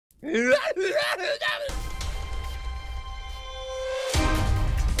Alright,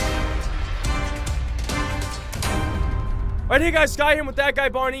 hey guys, Sky here with that guy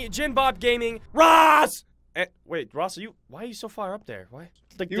Barney, Jin Bob Gaming, Ross! Wait, Ross, why are you so far up there? Why?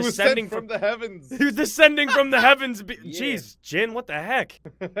 Like he was sent from the heavens. He was descending from the heavens. Jeez, Jin, what the heck?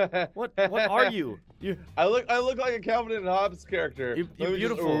 What are you? I look like a Calvin and Hobbes character. You're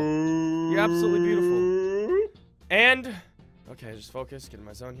beautiful. You're absolutely beautiful. And okay, just focus, get in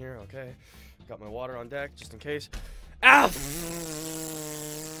my zone here. Okay, got my water on deck just in case. Ah!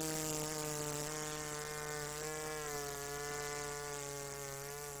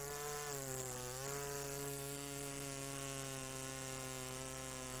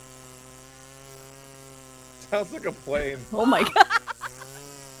 Sounds like a plane. Oh my god.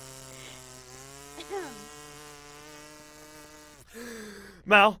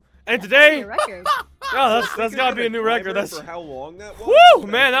 Mal, and today, Record. oh, that's gotta be a new record. That's for how long that was. Woo,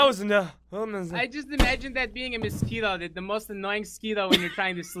 man, that was enough. I just imagine that being a mosquito, the most annoying mosquito when you're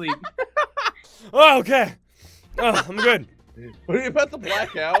trying to sleep. Oh, okay. Oh, I'm good. Were you about to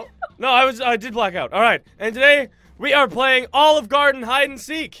black out? No, I did black out. All right, and today we are playing Olive Garden hide and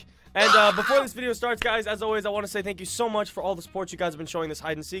seek. And before this video starts, guys, as always, I want to say thank you so much for all the support you guys have been showing this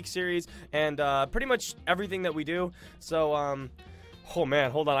hide and seek series and pretty much everything that we do. So, oh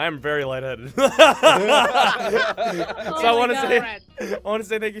man, hold on, I am very lightheaded. So I want to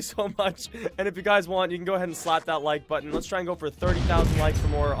say thank you so much. And if you guys want, you can go ahead and slap that like button. Let's try and go for 30,000 likes for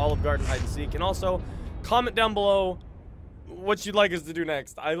more Olive Garden hide and seek. And also, comment down below what you'd like us to do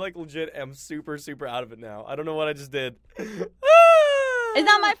next. I legit am super out of it now. I don't know what I just did. It's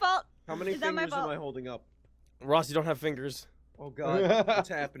not my fault. How many fingers am I holding up? Ross, you don't have fingers. Oh god, what's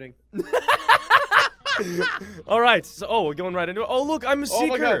happening? Alright, so we're going right into it. Oh look, I'm a seeker. Oh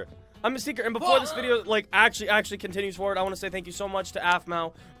my God. I'm a seeker, and before this video actually continues forward, I want to say thank you so much to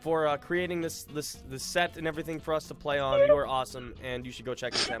Afmao for creating this set and everything for us to play on. You are awesome, and you should go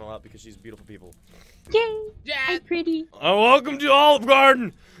check her channel out because she's beautiful people. Yay! I'm pretty. Welcome to Olive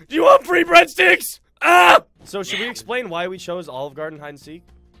Garden. Do you want free breadsticks? Ah! So should we explain why we chose Olive Garden hide and seek?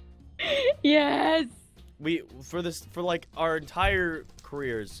 Yes. For like our entire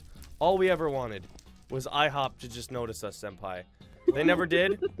careers, all we ever wanted was IHOP to just notice us, senpai. They never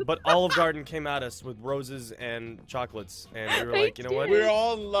did, but Olive Garden came at us with roses and chocolates, and we were like, you know what? We're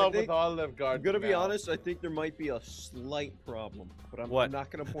all in love with Olive Garden. I'm gonna be honest, I think there might be a slight problem, but I'm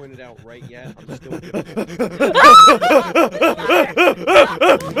not gonna point it out right yet. I'm still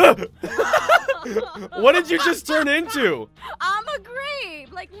What did you just turn into? I'm a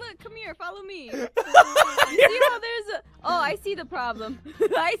grape. Like, look, come here, follow me. You see how there's a... Oh, I see the problem.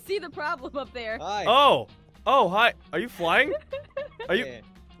 I see the problem up there. Hi. Oh, hi. Are you flying? Are you? Yeah.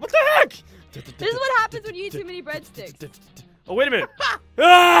 What the heck? This is what happens when you eat too many breadsticks. Oh, wait a minute.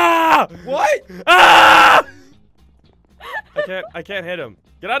 Ah! What? Ah! I can't hit him.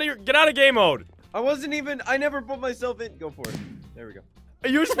 Get out of game mode. I never put myself in. Go for it. There we go.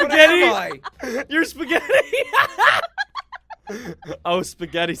 You're spaghetti. What am I? You're spaghetti. Oh,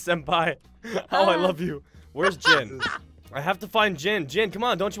 spaghetti senpai. Oh, I love you. Where's Jin? I have to find Jin. Jin, come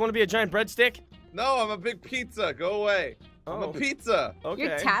on. Don't you want to be a giant breadstick? No, I'm a big pizza. Go away. I'm a pizza. Okay.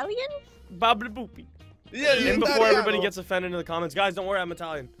 You're Italian? Babble boopy. Yeah, And before everybody gets offended in the comments, guys, don't worry, I'm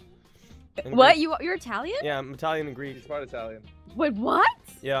Italian. And What? Greek. You're Italian? Yeah, I'm Italian and Greek. He's part Italian. Wait, what?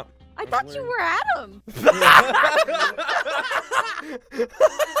 Yeah. I thought you were Adam.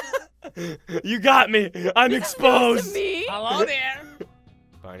 You got me. I'm exposed. Me? Hello there.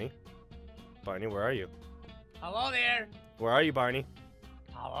 Barney? Barney, where are you? Hello there. Where are you, Barney?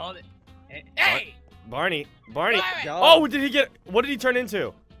 Hello there. Hey! Barney? Barney? Go. Oh, what did he turn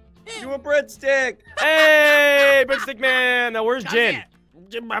into? You a breadstick. Hey, breadstick man. Now where's Jin?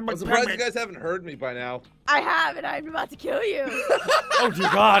 I'm surprised you guys haven't heard me by now. I have, and I'm about to kill you. Oh, dear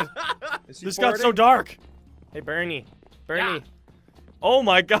God. This got so dark. Hey, Bernie. Yeah. Oh,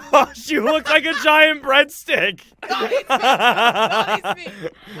 my gosh. You look like a giant breadstick. No, it's me. No, it's me.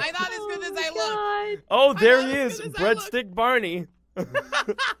 I'm not as good as I look. Oh, there know he as is. good as I look. Breadstick Barney.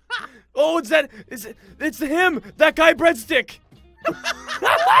 Oh, it's him. That guy breadstick. No.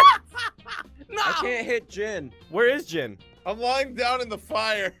 I can't hit Jin. Where is Jin? I'm lying down in the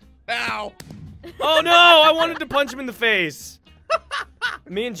fire. Ow. Oh, no. I wanted to punch him in the face.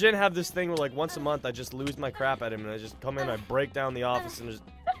 Me and Jin have this thing where, like, once a month, I just lose my crap at him, and I just come in, I break down the office, and just...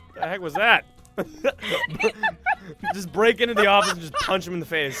 What the heck was that? Just break into the office and just punch him in the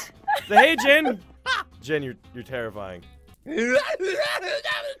face. Say, hey, Jin! Jin, you're terrifying. This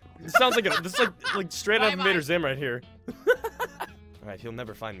sounds like like straight out of Invader Zim right here. Alright, he'll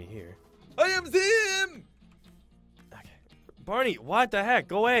never find me here. I am Zim! Okay. Barney, what the heck?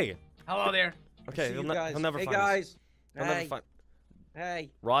 Go away. Hello there. Okay, See he'll, you he'll guys. never Hey find us. guys. He'll never Hey. find.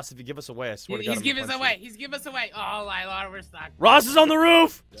 Hey. Ross, if you give us away, I swear to God. He's I'm giving gonna us punch away. He's giving us away. Oh, my Lord, we're stuck. you. Ross is on the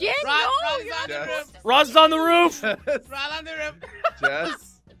roof. Jen, Ross, no, Ross you're on the not roof. supposed to- Ross is on the roof. Ross on the roof.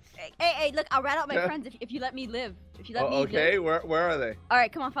 Jess. Hey, look, I'll rat out my friends if you let me live. If you let me Okay, live. where are they? All right,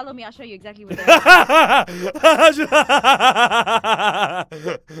 come on, follow me. I'll show you exactly where they are.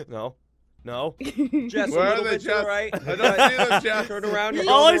 No. No. Jess, Where a are little they, bit to the Jess? right. I don't see them, Jess. Turn around. You're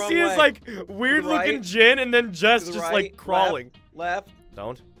All I going the see wrong is way. like weird looking right. Jin and then Jess To the just right, like crawling. Left,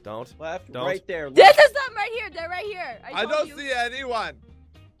 Don't. left, Don't. right there. This Left. is them right here. They're right here. I told don't you. see anyone.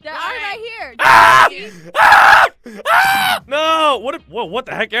 They are right here. Ah! See? Ah! Ah! No! Whoa, what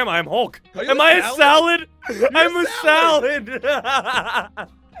the heck am I? I'm Hulk. Are you Am a I a salad? salad? I'm a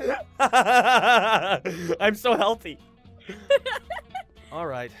salad. I'm so healthy. All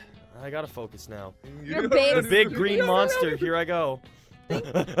right. I gotta focus now. Your The babes- big green monster. Here I go. There you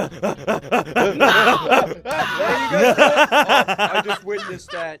go. Oh, I just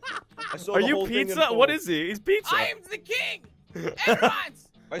witnessed that. I saw Are the you whole thing pizza? unfold. What is he? He's pizza. I am the king. Everyone's.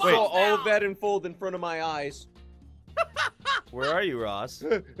 I Wait. saw all of that unfold in front of my eyes. Where are you, Ross?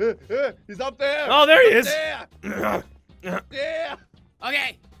 He's up there. Oh, there he is. There. Yeah.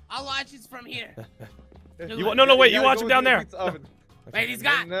 Okay, I'll launch this from here. No, wait. You gotta watch go him down into the there. pizza oven. Wait, he's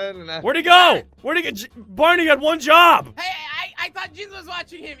gone. No. Where'd he go? Where'd he get? Barney had one job. Hey, I thought Jin was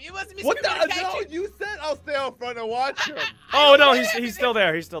watching him. It was What the? miscommunication. No, you said I'll stay out front and watch him. Oh no, he's still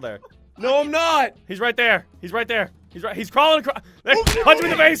there. He's still there. No, I'm not. He's right there. He's right there. He's crawling across. There, punch him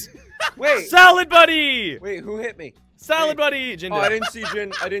in the face. Wait. Salad buddy. Wait, who hit me? Salad buddy. Jin Oh, did. I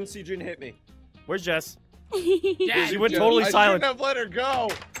didn't see Jin hit me. Where's Jess? Yeah, She went Jess, totally I silent. shouldn't have let her go.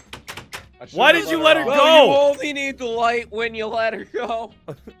 I shouldn't Why have did you let her off. go? Well, you only need the light when you let her go.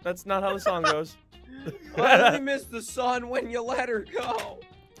 That's not how the song goes. I only miss the sun when you let her go.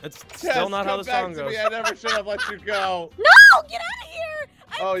 It's Jess, still not how come the back song to goes. me. I never should have let you go. No, get out of here.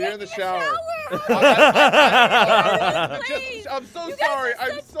 Oh, you're in the taking a shower. shower. Jess, I'm so You guys sorry. are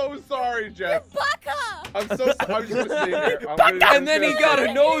I'm so sorry, You're Jess. baka. I'm so sorry. I'm just gonna stay here. And then he got a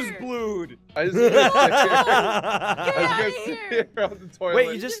Here. nosebleed. I just gonna sit here. Get I was out gonna of sit here. here on the toilet.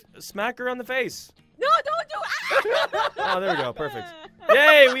 Wait, you just smack her on the face. No, don't do it. Oh, there we go. Perfect.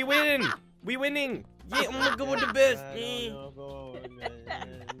 Yay, we win. We winning. Yeah, I'm gonna go with the best.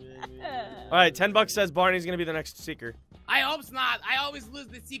 All right, $10 says Barney's gonna be the next seeker. I hope not. I always lose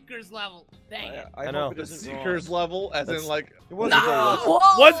the seekers level. Dang it. I know. hope it the isn't seeker's wrong. level, as That's- in like. It wasn't wrong. Whoa.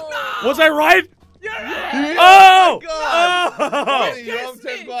 Was I right? You're right. Oh! God. Oh! Barney, you owe him Kiss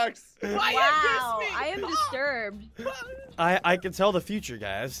me. $10. Why Wow, you kiss me? I am disturbed. I can tell the future,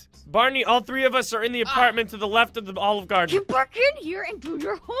 guys. Barney, all three of us are in the apartment to the left of the Olive Garden. You bark in here and do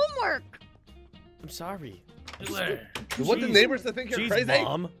your homework. I'm sorry. You want the Jeez. neighbors to think you're Jeez, crazy?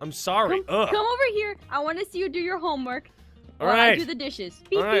 Mom. I'm sorry. Come over here. I want to see you do your homework. All while I right. do the dishes.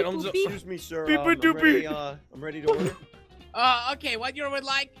 Beep, All right, beep, I'm boop, so- beep. Excuse me, sir. Beep a I'm doopy. ready to order. Okay, what you would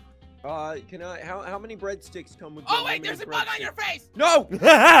like? Can I? How many breadsticks come with? Oh the wait, there's a unlimited bug on your breadsticks? face. No.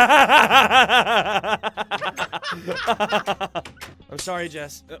 I'm sorry,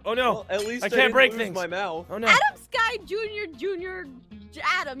 Jess. Oh no. Well, at least I I can't didn't break lose things. my mouth. Oh no. Adam Sky Junior,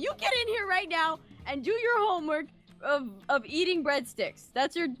 Adam, you get in here right now and do your homework of eating breadsticks.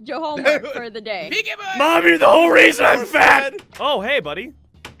 That's your homework for the day. Peekaboo. Mom, you're the whole reason I'm fat. Oh, hey, buddy.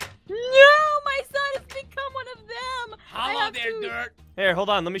 No, my son has become one of them. I Hello have there, to- dirt. Here, hold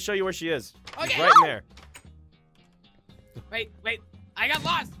on. Let me show you where she is. She's Okay. right in there. Wait. I got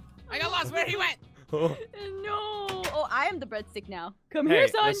lost. Where he went? Oh. No. Oh, I am the breadstick now. Come Hey, here,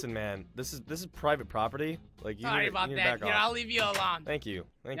 son. listen, man. This is private property. Like you Sorry need, about you need to that. back Here, off. I'll leave you alone. Thank you.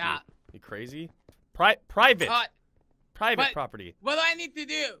 Thank Yeah. you. You crazy? Private. Private but- property. What do I need to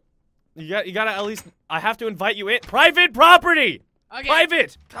do? You gotta at least. I have to invite you in. Private property. Okay.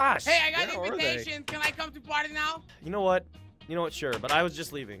 Private. Gosh. Hey, I got Where an are they? invitation. Can I come to party now? You know what? Sure. But I was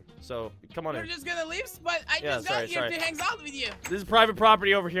just leaving. So come on You're in. just gonna leave? But I Yeah, just got here sorry. to hang out with you. This is private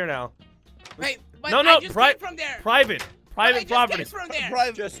property over here now. Wait, but No, I just pri- came from there. Private. But I Private just property. came from there.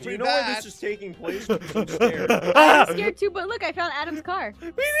 Private. Just, do you Free know where that. this is taking place? Because I'm scared. I'm scared too, but look, I found Adam's car. We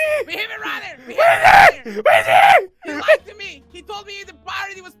have a runner. We have a runner. He lied to me. He told me the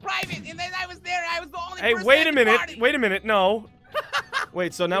party was private, and then I was there. I was the only Hey, person wait at a the minute. party. Wait a minute. No.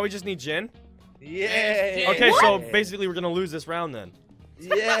 Wait, so now we just need Jin? Yeah. Okay, What? so basically we're gonna lose this round then.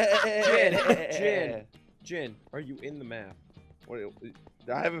 Yeah. Jin, are you in the map?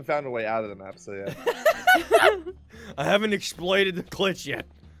 I haven't found a way out of the map, so yeah. I haven't exploited the glitch yet.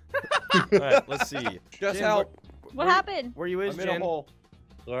 Alright, let's see. Just Jin, help. What happened? Where you is, I'm in a Jin? hole.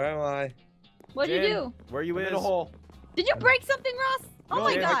 Where am I? What'd you Jin, do? Where you I'm is? in a hole. Did you break something, Ross? Oh No,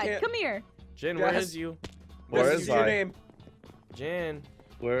 my Jin, I God, can't. come here. Jin, where Yes. is you? Where This is your I? name. Jin,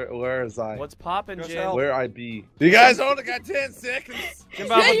 Where is I? what's poppin', Just Jin? help. Where I be? You guys only got 10 seconds. Jin Yeah,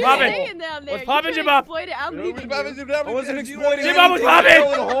 Bob, what's you're poppin'? staying down there. What's You poppin', can't Jin Bob? exploit it. I'm leaving you. I wasn't exploiting Jin Bob, what's poppin'? anything.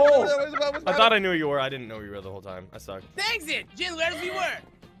 Go in the hole. I thought I knew who you were. I didn't know you were the whole time. I suck. Thanks, it. Jin, where we were?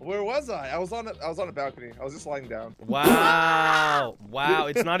 Where was I? I was on a balcony. I was just lying down. Wow. Wow.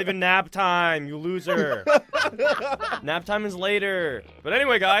 It's not even nap time, you loser. Nap time is later. But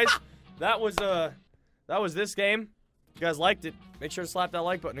anyway, guys, that was this game. If you guys liked it, make sure to slap that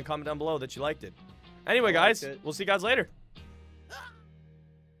like button and comment down below that you liked it. Anyway, I liked guys, it. we'll see you guys later.